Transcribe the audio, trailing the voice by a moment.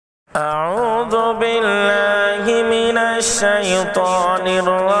أعوذ بالله من الشيطان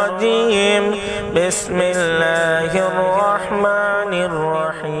الرجيم بسم الله الرحمن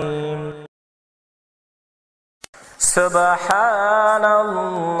الرحيم سبحان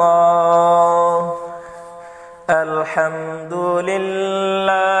الله الحمد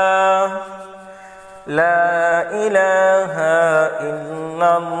لله لا إله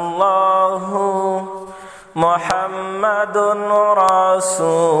إلا الله محمد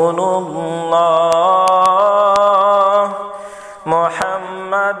رسول الله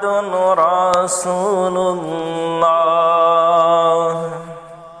محمد رسول الله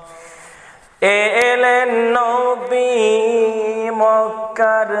এলেন নবী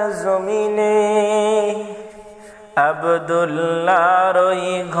মক্কার জমিনে আব্দুল্লাহর ওই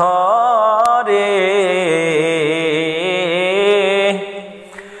ঘরে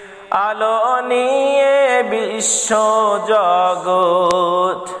আলো নিয়ে বিশ্ব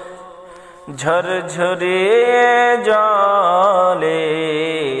জগৎ ঝরঝরিয়ে জলে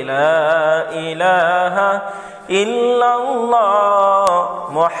লা ইলাহা ইল্লাল্লাহ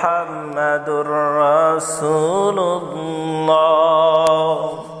মুহাম্মাদুর রাসূলুল্লাহ।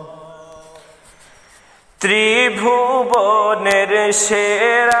 ত্রিভুবনের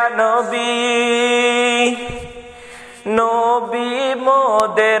সেরা নবী নবী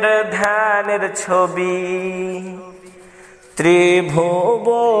মোদের ধ্যানের ছবি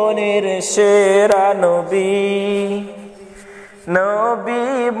ত্রিভুবনের সেরা নবী নবী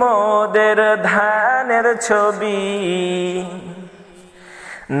মোদের ধ্যানের ছবি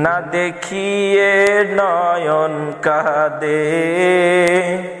না দেখিয়ে নয়ন কাঁদে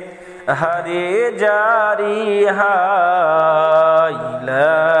হারিয়ে জারি হায়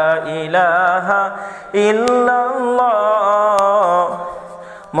লা ইলাহা ইল্লাল্লাহ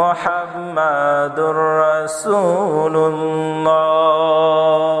মুহাম্মাদুর রাসূলুল্লাহ।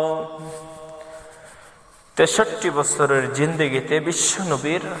 ৬৩ বছরের জিন্দেগিতে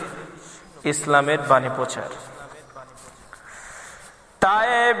বিশ্বনবীর ইসলামের বাণী প্রচার।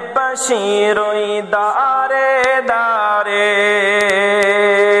 তায়েববাসীর ওই দারে দারে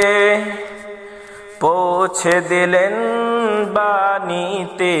পৌঁছে দিলেন বাণী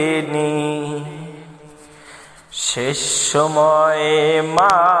তিনি। শেষ সময়ে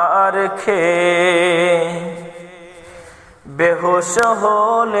মার খেয়ে বেহুশ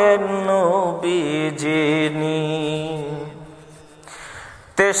হলেন নবীজিনি।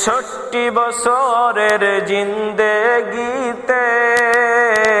 ৬৩ বছরের জিন্দেগিতে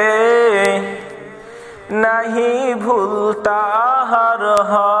নাহি ভুল তাহার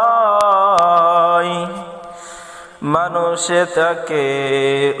হয়। মানুষে তাকে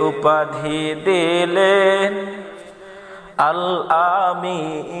উপাধি দিলেন আল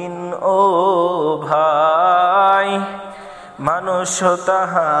আমিন ও ভাই। মানুষ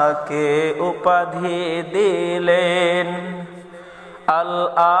তাহাকে উপাধি দিলেন আল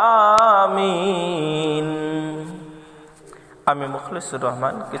আমিন। আমি মুখলিসুর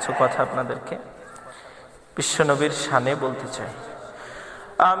রহমান কিছু কথা আপনাদেরকে বিশ্বনবীর শানে বলতে চাই।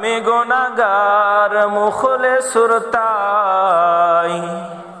 আমি গুনাহগার মুখলিসুর তাই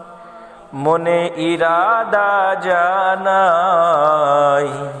মনে ইরাদা জানাই।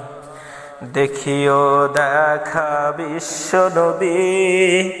 দেখিও দেখা বিশ্বনবী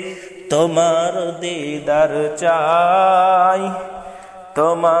তোমার দিদার চাই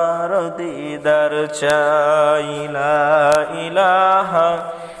তোমার দিদার চাই লা ইলাহা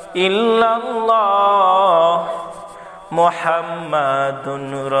ইল্লাল্লাহ মুহাম্মাদুর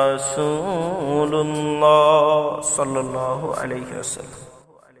রাসূলুল্লাহ সাল্লাল্লাহু আলাইহি ওয়াসাল্লাম।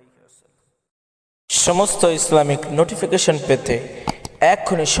 সমস্ত ইসলামিক নোটিফিকেশন পেতে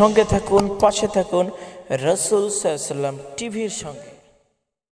এখনই সঙ্গে থাকুন, পাশে থাকুন রাসূল সাল্লাল্লাহু আলাইহি ওয়াসাল্লাম টিভির সঙ্গে।